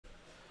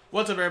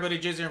What's up, everybody?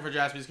 Jason here for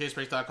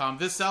JaspysCaseBreaks.com.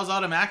 This sells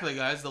out Immaculate,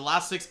 guys. The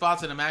last 6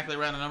 spots in Immaculate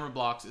random number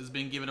blocks is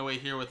being given away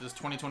here with this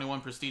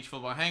 2021 Prestige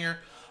Football Hanger.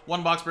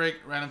 1 box break,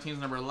 random teams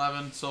number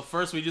 11. So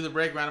first we do the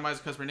break,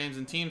 randomize customer names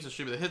and teams,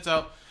 distribute the hits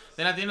out.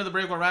 Then at the end of the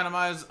break, we'll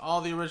randomize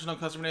all the original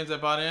customer names I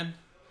bought in.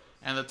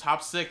 And the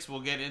top 6 will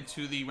get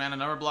into the random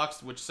number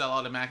blocks, which sell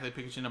out Immaculate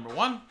Pikachu number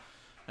 1.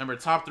 Remember,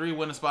 top 3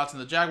 win the spots in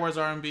the Jaguars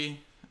RNB.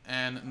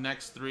 And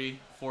next 3,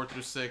 4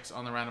 through 6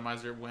 on the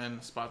randomizer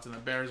win spots in the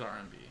Bears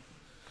RNB.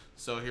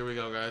 So here we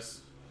go,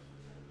 guys.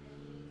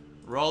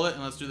 Roll it,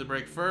 and let's do the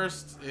break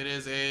first. It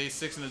is a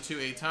 6 and a 2,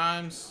 8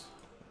 times.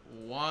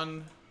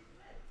 1,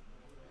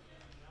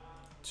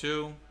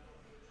 2,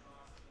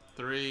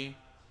 3,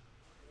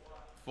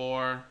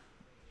 4,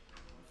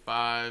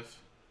 5,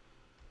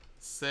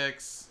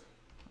 6,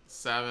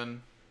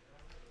 7,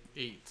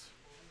 8.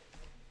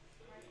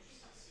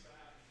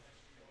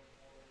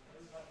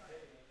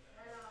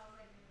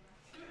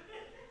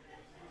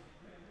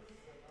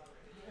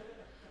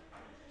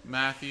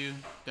 Matthew,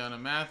 down to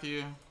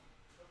Matthew.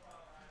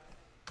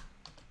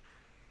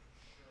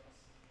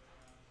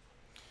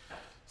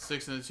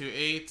 Six and a 2,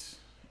 8.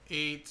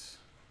 8.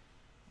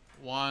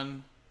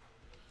 1,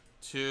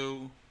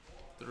 2,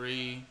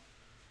 3,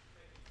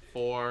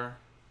 4,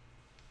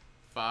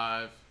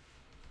 5,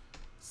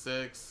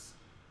 6,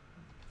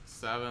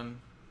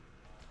 7,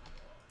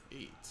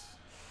 8.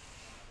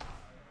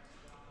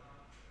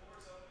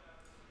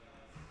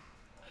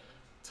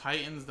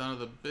 Titans down to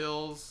the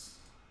Bills.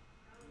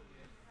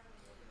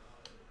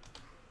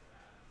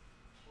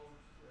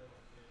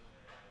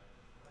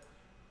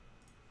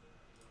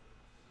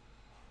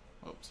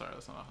 Oh, sorry,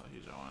 that's not how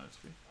huge I want it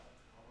to be.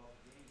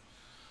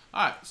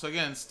 Alright, so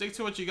again, stick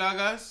to what you got,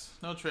 guys.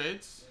 No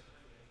trades.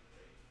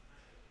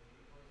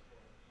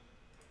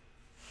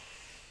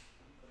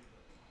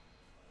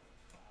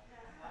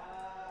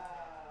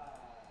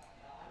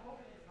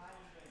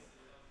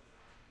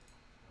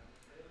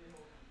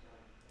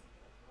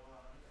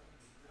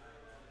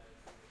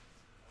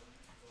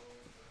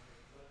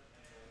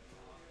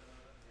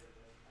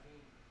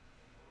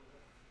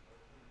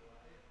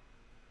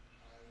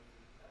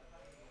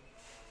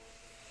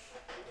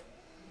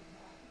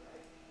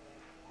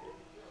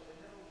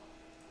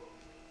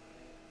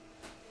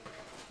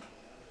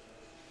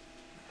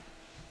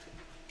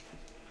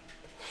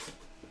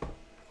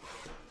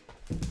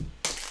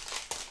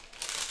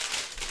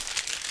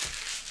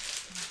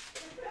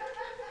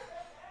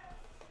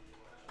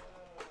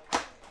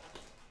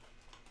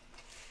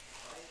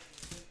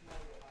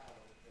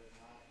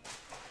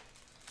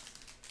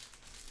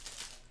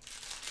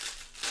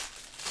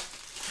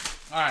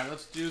 Alright,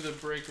 let's do the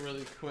break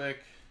really quick.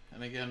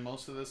 And again,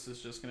 most of this is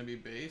just going to be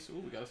base. Ooh,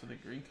 we got something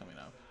green coming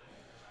up.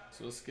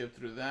 So we'll skip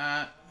through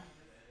that.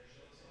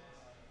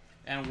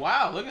 And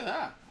wow, look at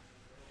that.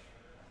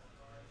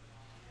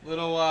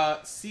 Little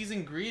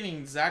season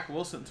greeting, Zach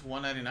Wilson to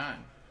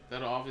 199.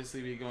 That'll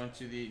obviously be going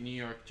to the New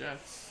York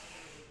Jets.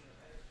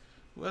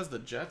 Who has the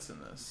Jets in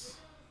this?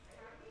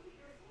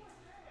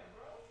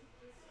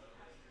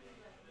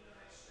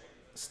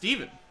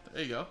 Steven.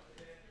 There you go.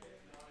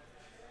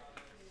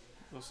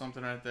 Little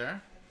something right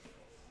there.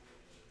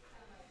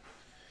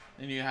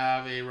 Then you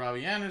have a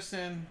Robbie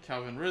Anderson,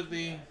 Calvin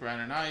Ridley,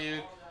 Brandon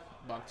Ayuk,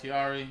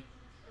 Bakhtiari,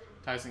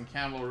 Tyson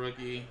Campbell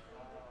rookie,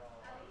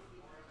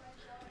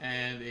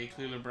 and a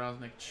Cleveland Browns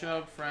Nick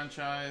Chubb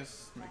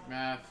franchise,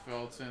 McMath,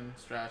 Felton,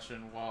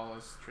 Strachan,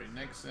 Wallace, Trey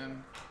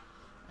Nixon,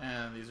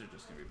 and these are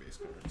just going to be base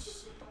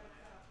cards.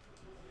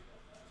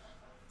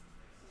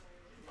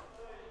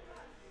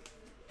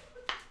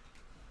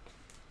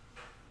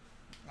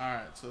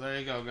 Alright, so there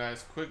you go,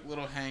 guys. Quick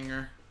little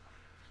hanger.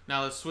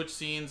 Now let's switch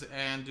scenes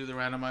and do the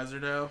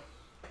randomizer now.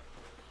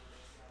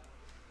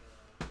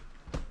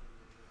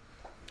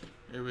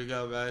 Here we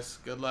go, guys.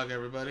 Good luck,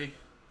 everybody.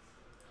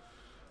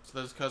 So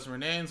there's customer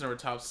names, number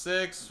top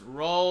 6.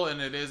 Roll, and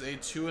it is a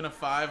 2 and a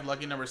 5.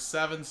 Lucky number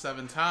 7,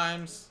 7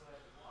 times.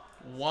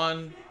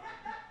 1,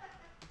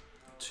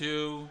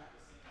 2,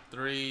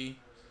 3,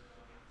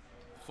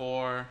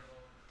 4,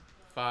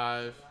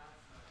 5,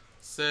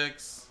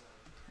 6.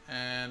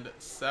 And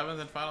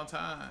 7th and final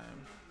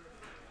time.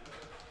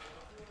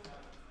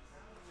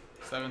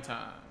 7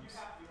 times.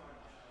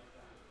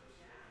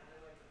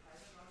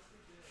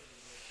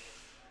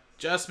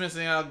 Just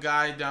missing out,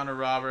 Guy down to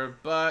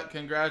Robert, but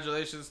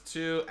congratulations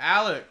to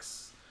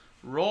Alex,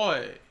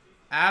 Roy,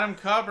 Adam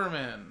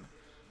Kupperman,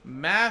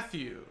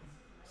 Matthew,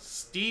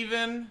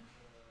 Steven,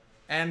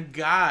 and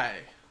Guy.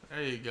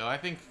 There you go. I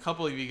think a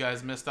couple of you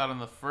guys missed out on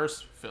the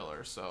first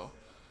filler, so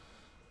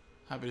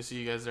happy to see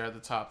you guys there at the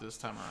top this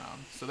time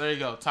around. So there you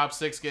go. Top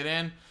 6 get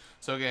in.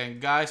 So again,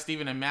 Guy,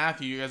 Steven, and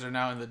Matthew, you guys are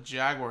now in the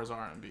Jaguars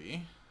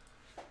RNB.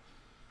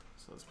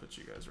 So let's put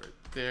you guys right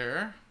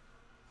there.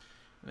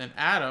 And then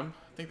Adam,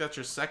 I think that's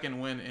your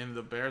 2nd win in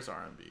the Bears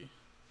RNB.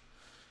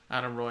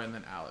 Adam, Roy, and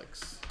then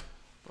Alex.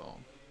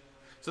 Boom.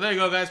 So there you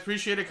go, guys.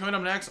 Appreciate it. Coming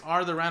up next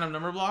are the random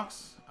number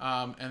blocks.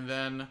 And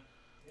then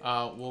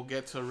we'll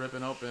get to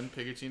ripping open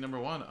Pikachu number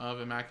 1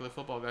 of Immaculate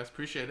Football, guys.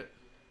 Appreciate it.